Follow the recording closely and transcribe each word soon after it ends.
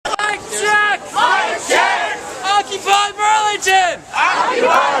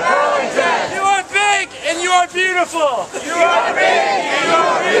beautiful. You are big. You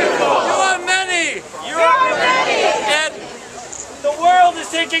are beautiful. You are many. You are many. And the world is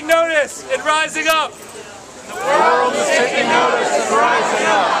taking notice and rising up. The world is taking notice and rising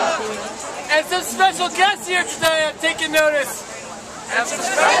up. And some special guests here today have taken notice. And some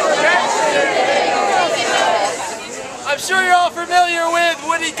special guests here today have taken notice. I'm sure you're all familiar with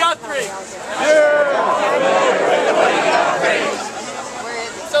Woody Guthrie.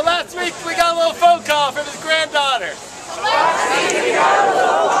 So last week we got a little phone call from his granddaughter.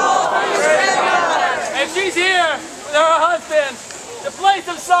 And she's here with her husband to play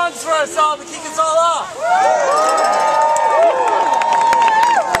some songs for us all to kick us all off.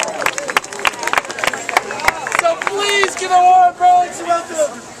 So please give a warm Burlington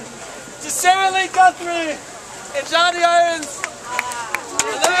welcome to Sarah Lee Guthrie and Johnny Irons.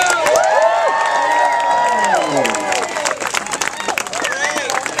 Hello.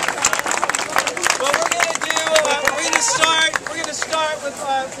 We're gonna start with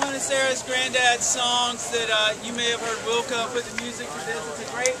one of Sarah's granddad's songs that you may have heard. Wilco put the music to this. It's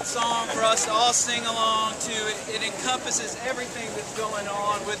a great song for us to all sing along to. It encompasses everything that's going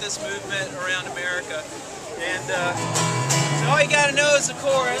on with this movement around America. And so all you gotta know is the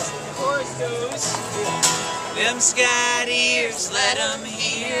chorus. The chorus goes, them sky ears, let them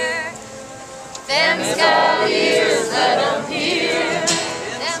hear. Them sky ears, let them hear.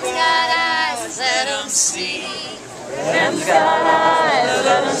 Them sky eyes, let them see. Them sky eyes,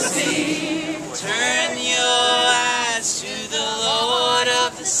 let them see. Turn your eyes to the Lord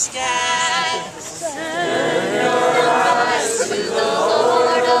of the skies. Turn your eyes to the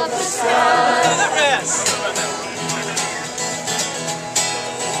Lord of the skies. Do the rest.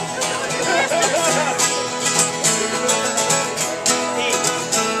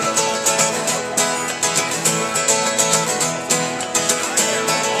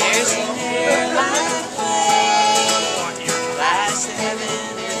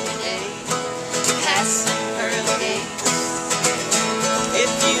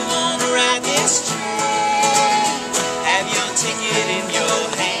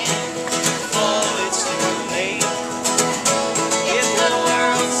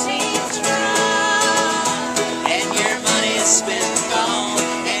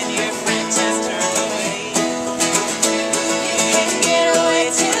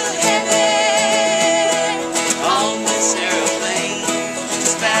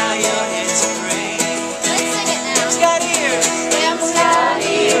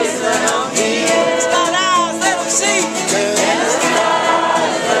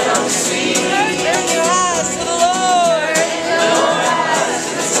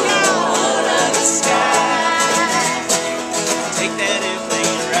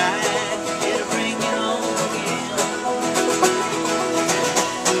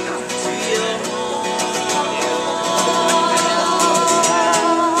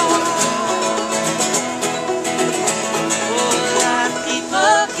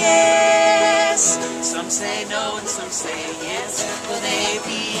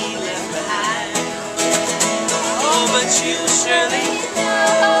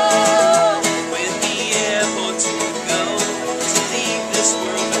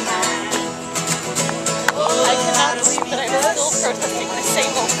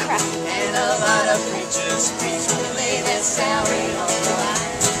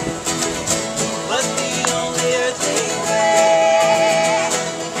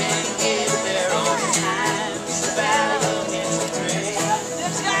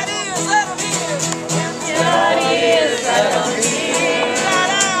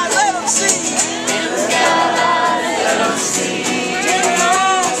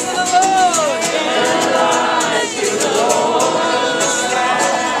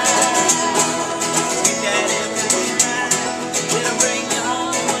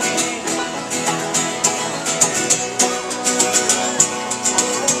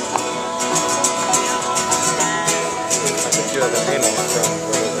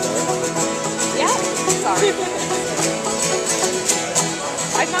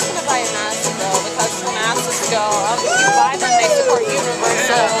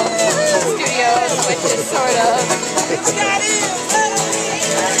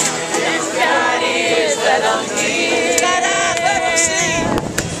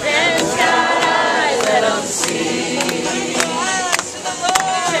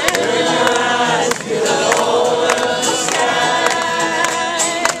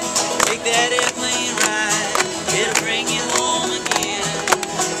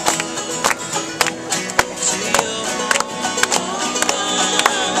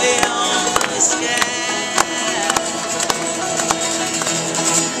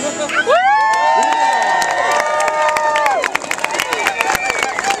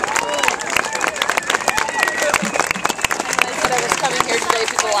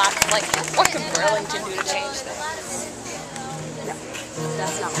 lot. Like, what can Burlington do to change this? No,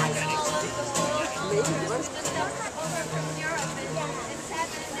 that's not my thing. Maybe yours.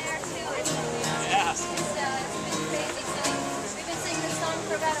 Yeah. We've been singing this song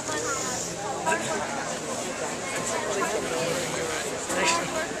for about a month now.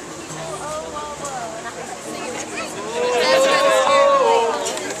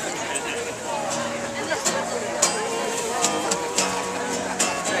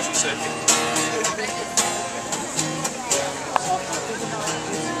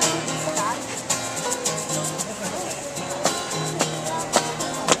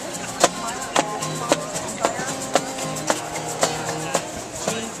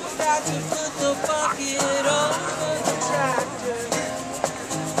 To put the bucket over the tractor.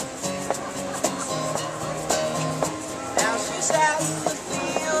 Now she's out in the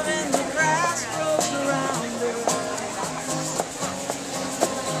field and the grass grows around her.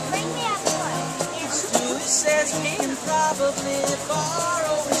 Stewie says he can probably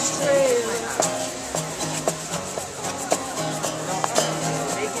borrow his trailer.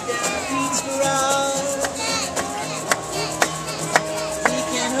 Take it down to Pete's garage.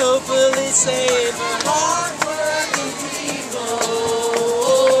 Hopefully save her hard-working people.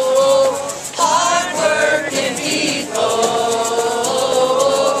 Hard-working people.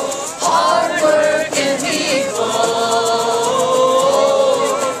 Hard-working people.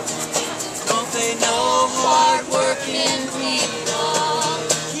 Don't they know hard-working people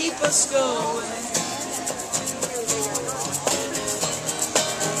keep us going?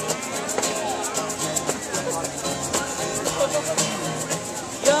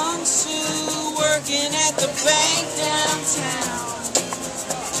 Young Sue working at the bank downtown.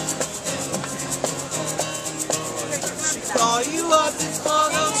 She'll call you up before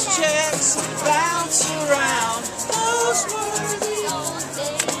those checks bounce around. Those were the old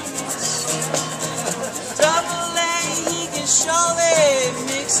days. Double A, he can surely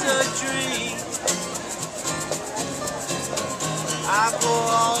mix a drink. I pour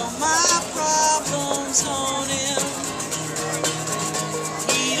all my problems on him.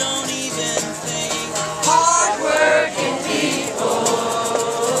 Hard-working people,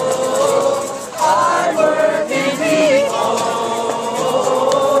 hard-working people,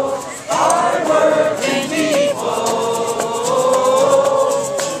 hard-working people.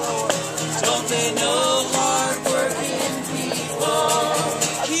 Don't they know hard-working people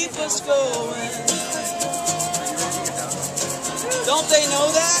keep us going? Don't they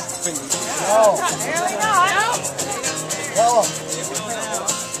know that? No. There we go. Tell them.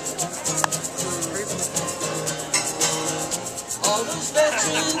 All those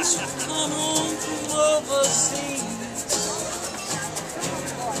veterans who come home from overseas,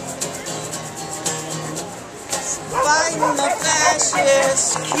 fighting the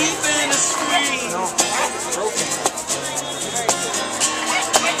fascists, keeping us free.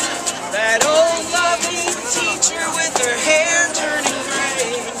 That old loving teacher with her hair turning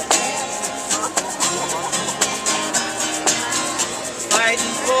gray,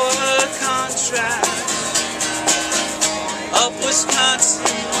 fighting for a contract up Wisconsin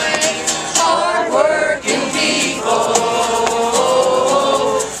way. Hard-working people,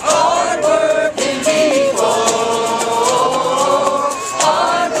 hard-working people,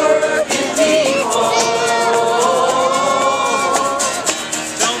 hard-working people.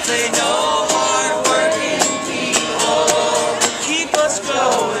 Don't they know hard-working people keep us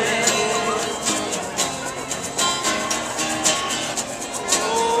going?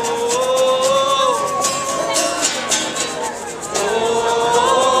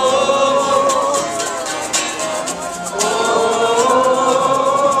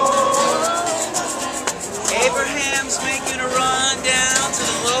 Abraham's making a run down to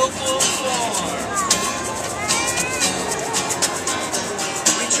the local farm.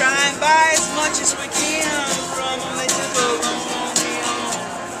 We try and buy as much as we can from them. They took a loan on the arm.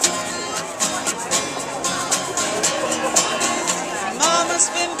 Mama's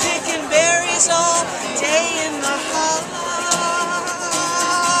been picking berries all day in the hot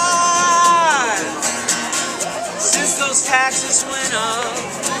since those taxes went up.